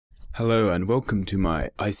Hello and welcome to my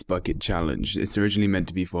ice bucket challenge. It's originally meant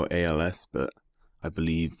to be for ALS, but I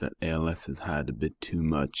believe that ALS has had a bit too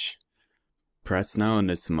much press now, and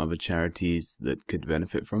there's some other charities that could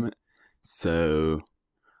benefit from it. So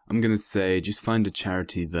I'm gonna say just find a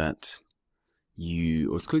charity that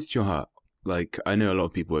or it's close to your heart. Like, I know a lot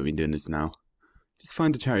of people have been doing this now. Just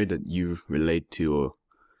find a charity that you relate to, or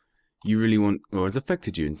you really want, or has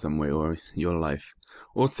affected you in some way, or your life.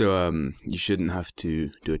 Also, you shouldn't have to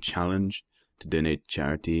do a challenge to donate to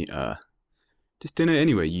charity. Just donate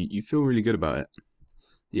anyway. You feel really good about it.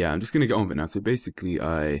 Yeah, I'm just gonna get on with it now. So basically,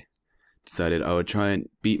 I decided I would try and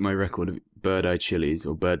beat my record of bird's eye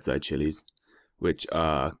chilies, which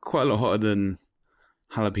are quite a lot hotter than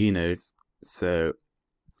jalapenos. So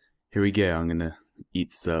here we go. I'm gonna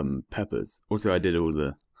eat some peppers. Also, I did all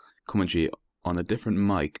the commentary on a different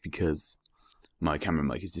mic because my camera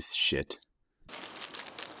mic is just shit.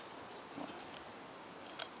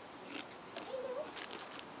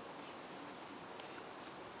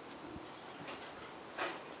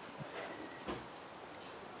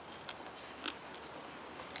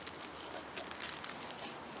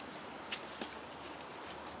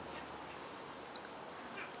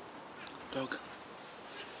 Dog.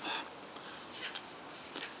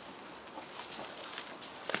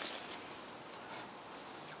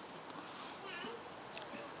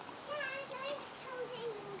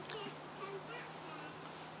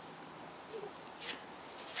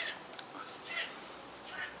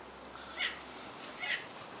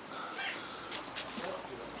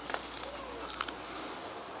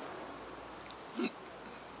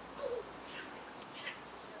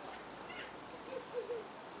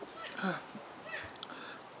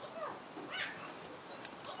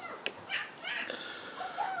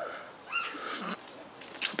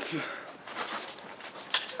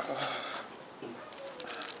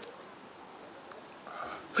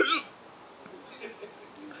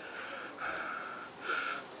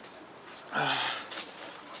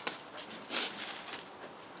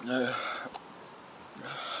 No.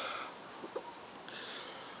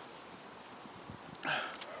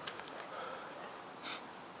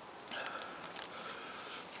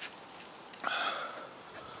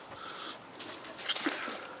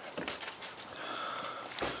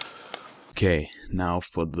 Okay, now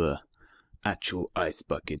for the actual ice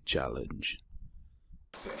bucket challenge.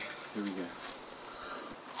 Okay, here we go.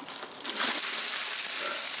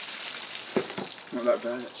 Not that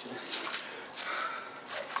bad, actually.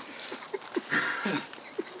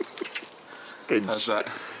 How's that?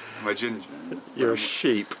 Am I ginger? You're a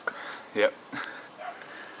sheep. Yep.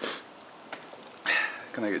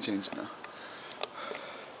 Can I get changed now?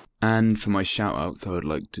 And for my shout-outs, I would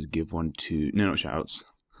like to give one to... No, not shout-outs.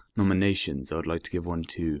 Nominations. I would like to give one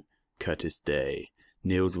to Curtis Day,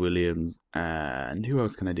 Niels Williams, and who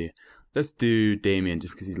else can I do? Let's do Damien,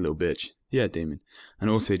 just because he's a little bitch. Yeah, Damien. And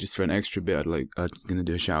also, just for an extra bit, I'm gonna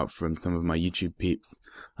do a shout out from some of my YouTube peeps.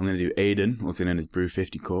 I'm gonna do Aiden, also known as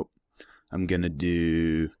Brew50 Corp. I'm gonna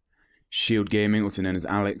do Shield Gaming, also known as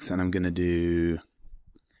Alex, and I'm gonna do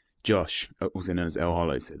Josh, also known as El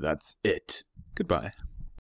Hollow. So that's it. Goodbye.